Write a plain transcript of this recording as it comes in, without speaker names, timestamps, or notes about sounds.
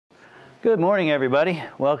Good morning, everybody.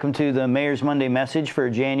 Welcome to the Mayor's Monday message for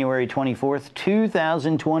January 24th,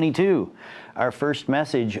 2022. Our first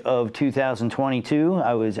message of 2022.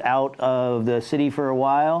 I was out of the city for a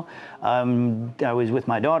while. I was with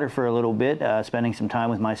my daughter for a little bit, spending some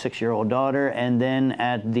time with my 6-year-old daughter, and then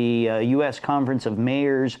at the U.S. Conference of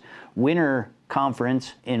Mayors Winter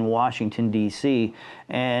Conference in Washington, D.C.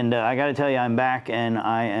 And I got to tell you, I'm back and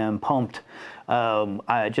I am pumped.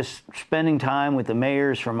 Just spending time with the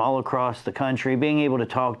mayors from all across the country, being able to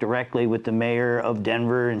talk directly with the mayor of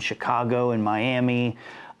Denver and Chicago and Miami,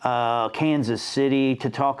 Kansas City, to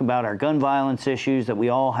talk about our gun violence issues that we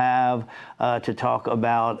all have, to talk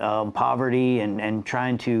about poverty and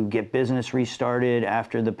trying to get business restarted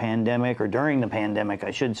after the pandemic, or during the pandemic,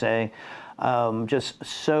 I should say. Just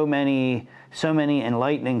so many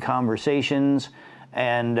enlightening conversations.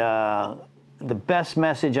 And the best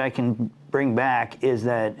message I can bring back is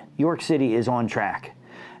that York City is on track.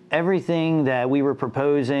 Everything that we were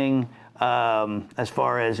proposing, as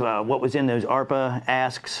far as what was in those ARPA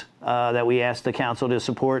asks that we asked the council to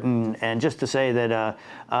support, and just to say that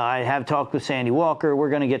I have talked with Sandy Walker. We're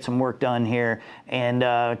going to get some work done here, and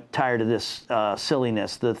tired of this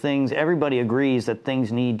silliness. The things, everybody agrees that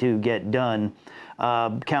things need to get done.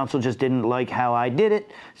 Council just didn't like how I did it,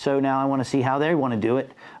 so now I want to see how they want to do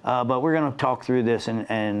it. But we're going to talk through this,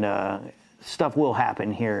 and stuff will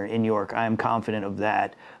happen here in York. I am confident of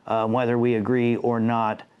that. Whether we agree or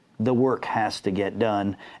not, the work has to get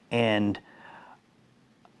done. And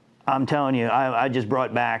I'm telling you, I just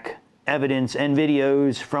brought back evidence and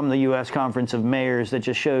videos from the U.S. Conference of Mayors that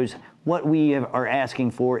just shows what we are asking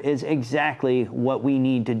for is exactly what we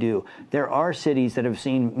need to do. There are cities that have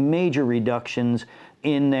seen major reductions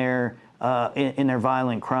in their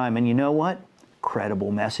violent crime. And you know what?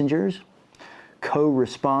 Credible messengers,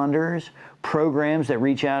 co-responders, programs that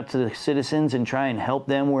reach out to the citizens and try and help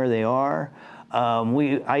them where they are.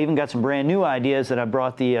 I even got some brand new ideas that I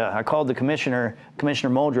brought I called the Commissioner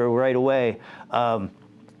Muldrow right away.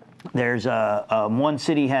 There's one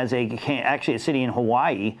city has actually a city in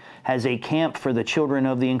Hawaii has a camp for the children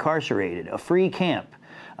of the incarcerated, a free camp.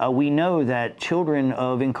 We know that children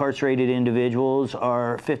of incarcerated individuals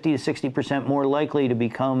are 50 to 60% more likely to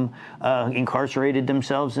become incarcerated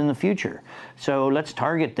themselves in the future. So let's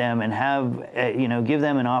target them and have, give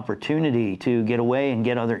them an opportunity to get away and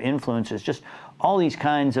get other influences. Just all these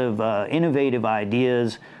kinds of innovative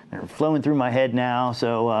ideas that are flowing through my head now.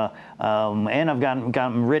 So, and I've got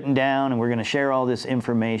them written down, and we're going to share all this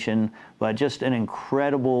information. But just an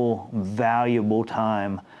incredible, valuable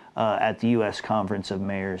time at the U.S. Conference of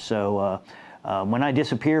Mayors. So when I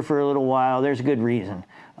disappear for a little while, there's a good reason.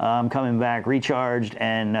 I'm coming back recharged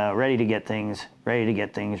and ready to get things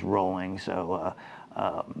rolling. So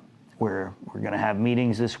we're going to have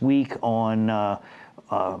meetings this week on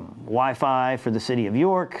Wi-Fi for the city of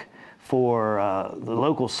York, for the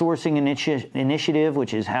local sourcing initiative,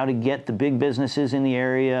 which is how to get the big businesses in the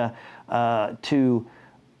area to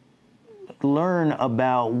learn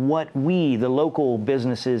about what we, the local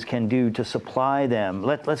businesses, can do to supply them.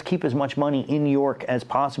 Let's keep as much money in York as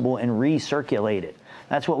possible and recirculate it.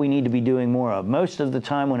 That's what we need to be doing more of. Most of the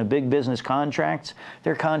time when a big business contracts,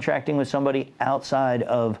 they're contracting with somebody outside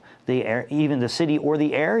of even the city or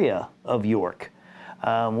the area of York.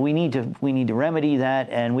 We need to remedy that,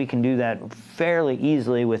 and we can do that fairly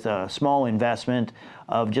easily with a small investment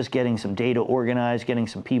of just getting some data organized, getting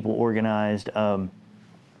some people organized.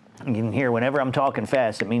 You can hear whenever I'm talking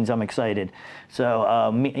fast, it means I'm excited. So,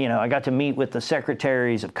 I got to meet with the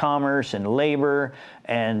secretaries of Commerce and Labor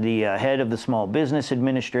and the head of the Small Business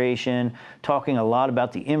Administration, talking a lot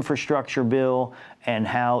about the infrastructure bill and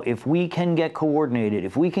how if we can get coordinated,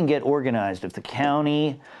 if we can get organized, if the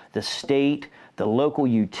county, the state, the local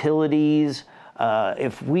utilities,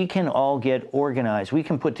 if we can all get organized, we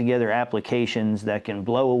can put together applications that can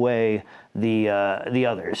blow away the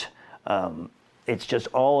others. It's just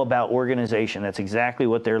all about organization. That's exactly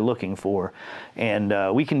what they're looking for, and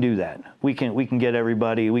we can do that. We can get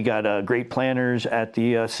everybody. We got great planners at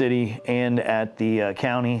the city and at the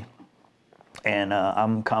county, and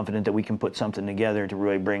I'm confident that we can put something together to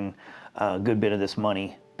really bring a good bit of this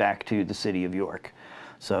money back to the city of York.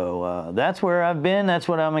 So that's where I've been. That's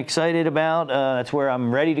what I'm excited about. That's where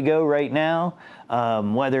I'm ready to go right now.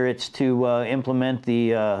 Whether it's to implement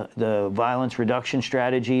the violence reduction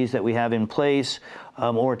strategies that we have in place,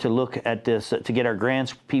 or to look at this, to get our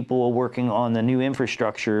grants people working on the new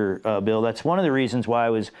infrastructure bill. That's one of the reasons why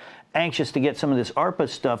I was anxious to get some of this ARPA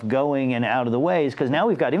stuff going and out of the way, is because now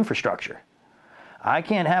we've got infrastructure. I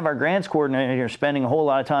can't have our grants coordinator spending a whole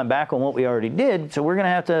lot of time back on what we already did. So we're going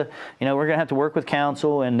to have to, we're going to have to work with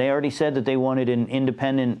council, and they already said that they wanted an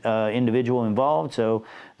independent individual involved, so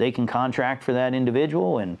they can contract for that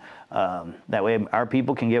individual, and that way our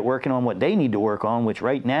people can get working on what they need to work on, which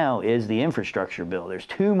right now is the infrastructure bill. There's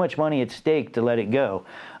too much money at stake to let it go.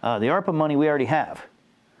 The ARPA money we already have.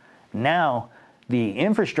 Now, the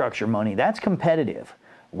infrastructure money, that's competitive.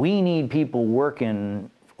 We need people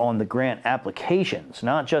working on the grant applications,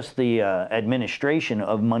 not just the administration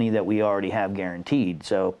of money that we already have guaranteed.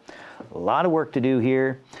 So a lot of work to do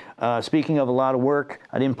here. Speaking of a lot of work,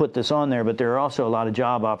 I didn't put this on there, but there are also a lot of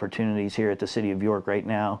job opportunities here at the City of York right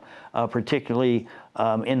now, particularly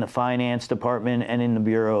in the finance department and in the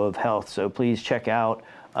Bureau of Health. So please check out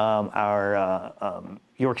our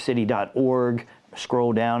yorkcity.org.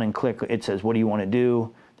 Scroll down and click. It says, what do you want to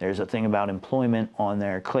do? There's a thing about employment on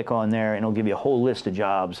there. Click on there, and it'll give you a whole list of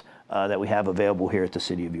jobs that we have available here at the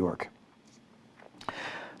City of York.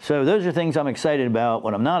 So those are things I'm excited about.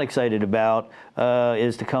 What I'm not excited about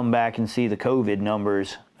is to come back and see the COVID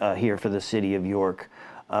numbers here for the City of York.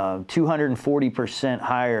 240%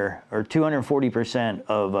 higher, or 240%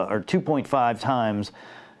 of, or 2.5 times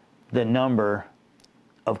the number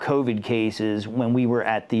of COVID cases when we were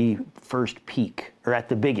at the first peak, or at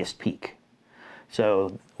the biggest peak.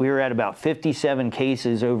 So we were at about 57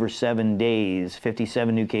 cases over 7 days,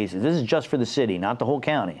 57 new cases. This is just for the city, not the whole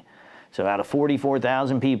county. So out of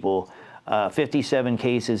 44,000 people, 57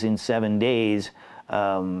 cases in 7 days.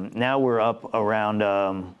 Now we're up around,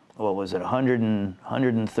 what was it,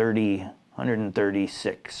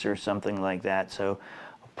 136 or something like that. So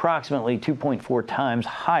approximately 2.4 times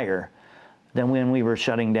higher than when we were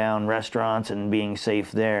shutting down restaurants and being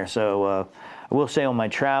safe there. So I will say on my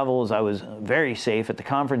travels, I was very safe. At the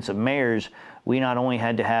Conference of Mayors, we not only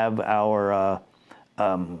had to have our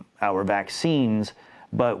vaccines,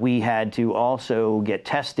 but we had to also get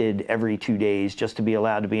tested every 2 days just to be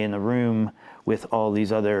allowed to be in the room with all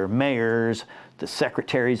these other mayors, the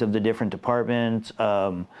secretaries of the different departments,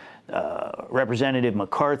 Representative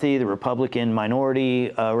McCarthy, the Republican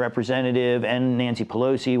minority representative, and Nancy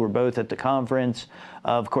Pelosi were both at the conference,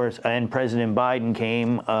 of course, and President Biden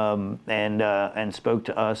came and spoke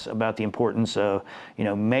to us about the importance of,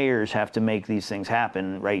 mayors have to make these things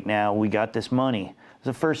happen. Right now, we got this money. It's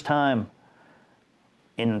the first time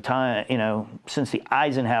in time, since the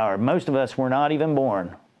Eisenhower. Most of us were not even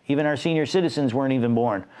born. Even our senior citizens weren't even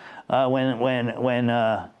born. When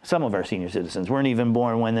some of our senior citizens weren't even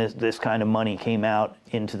born when this kind of money came out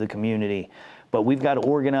into the community. But we've got to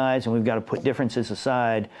organize, and we've got to put differences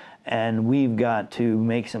aside, and we've got to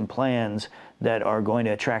make some plans that are going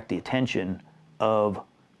to attract the attention of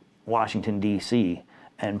Washington, D.C.,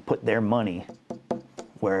 and put their money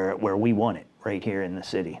where we want it, right here in the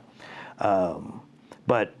city.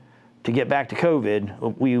 But to get back to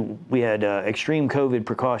COVID, we had extreme COVID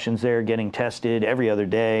precautions there, getting tested every other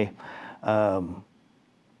day.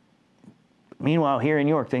 Meanwhile, here in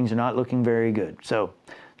York, things are not looking very good. So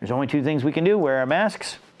there's only two things we can do: wear our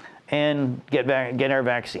masks and get our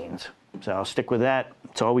vaccines. So I'll stick with that.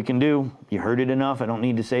 That's all we can do. You heard it enough. I don't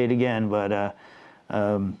need to say it again, but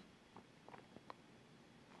I'll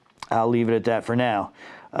leave it at that for now.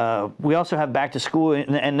 We also have back to school,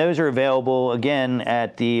 and those are available again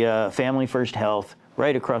at the Family First Health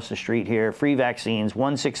right across the street here. Free vaccines,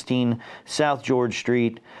 116 South George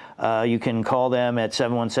Street. You can call them at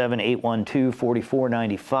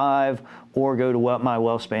 717-812-4495 or go to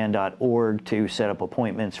mywellspan.org to set up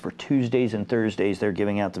appointments for Tuesdays and Thursdays. They're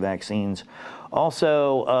giving out the vaccines.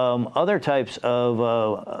 Also, other types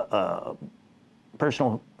of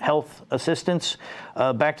personal health assistance,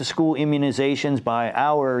 back-to-school immunizations by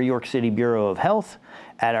our York City Bureau of Health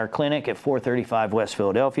at our clinic at 435 West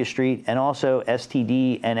Philadelphia Street, and also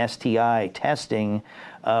STD and STI testing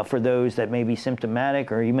for those that may be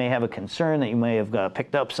symptomatic, or you may have a concern that you may have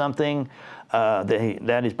picked up something.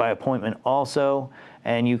 That is by appointment also,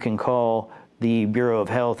 and you can call the Bureau of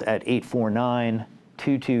Health at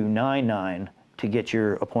 849-2299 to get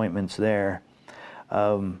your appointments there.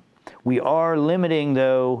 We are limiting,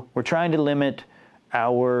 though, we're trying to limit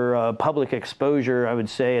our public exposure, I would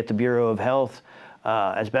say, at the Bureau of Health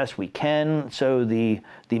as best we can. So the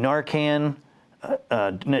Narcan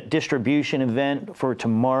distribution event for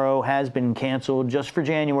tomorrow has been canceled just for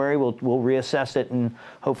January. We'll reassess it and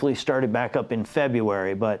hopefully start it back up in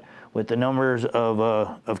February. But with the numbers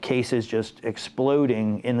of cases just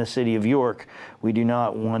exploding in the city of York, we do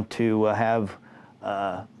not want to have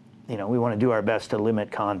we want to do our best to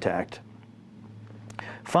limit contact.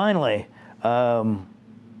 Finally,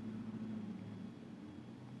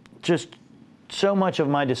 just so much of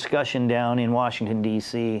my discussion down in Washington,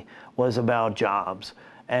 D.C. was about jobs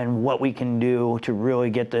and what we can do to really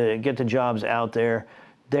get the jobs out there.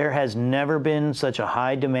 There has never been such a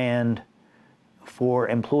high demand for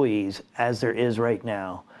employees as there is right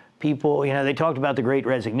now. People, they talked about the Great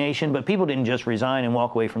Resignation, but people didn't just resign and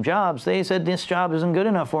walk away from jobs. They said, this job isn't good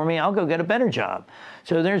enough for me, I'll go get a better job.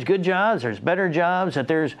 So there's good jobs, there's better jobs,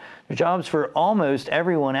 there's jobs for almost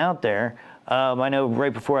everyone out there. I know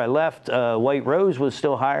right before I left, White Rose was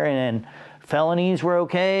still hiring, and felonies were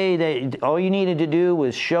okay. All you needed to do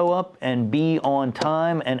was show up and be on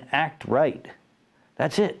time and act right.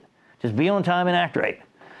 That's it. Just be on time and act right.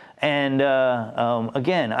 And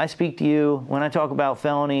again, I speak to you when I talk about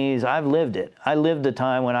felonies. I've lived it. I lived the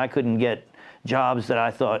time when I couldn't get jobs that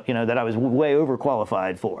I thought, that I was way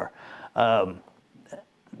overqualified for.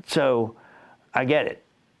 So I get it.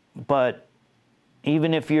 But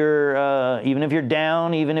even if you're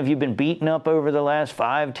down, even if you've been beaten up over the last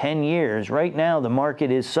 5-10 years, right now the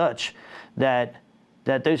market is such that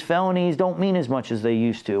those felonies don't mean as much as they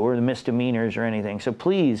used to, or the misdemeanors or anything. So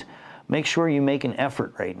please, make sure you make an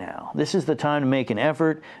effort right now. This is the time to make an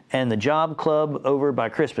effort. And the Job Club over by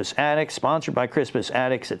Crispus Attucks, sponsored by Crispus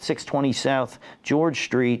Attucks at 620 South George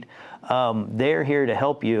Street, they're here to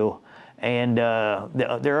help you. And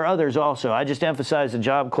there are others also. I just emphasize the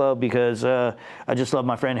Job Club because I just love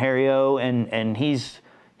my friend Harry O, and his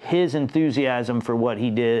enthusiasm for what he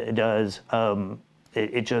does.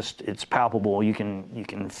 It's palpable. You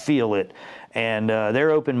can feel it. And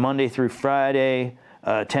they're open Monday through Friday,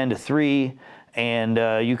 10 to 3,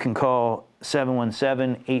 and you can call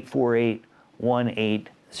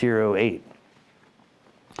 717-848-1808.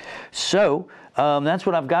 So that's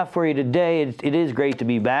what I've got for you today. It is great to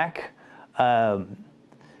be back.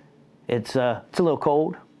 It's a little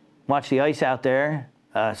cold. Watch the ice out there.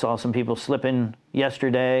 I saw some people slipping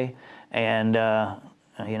yesterday, and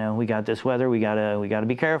we got this weather. We gotta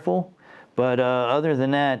be careful. But other than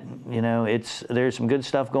that, there's some good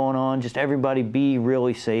stuff going on. Just everybody be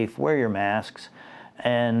really safe. Wear your masks,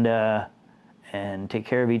 and take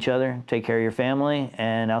care of each other. Take care of your family,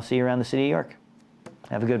 and I'll see you around the city of York.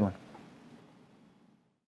 Have a good one.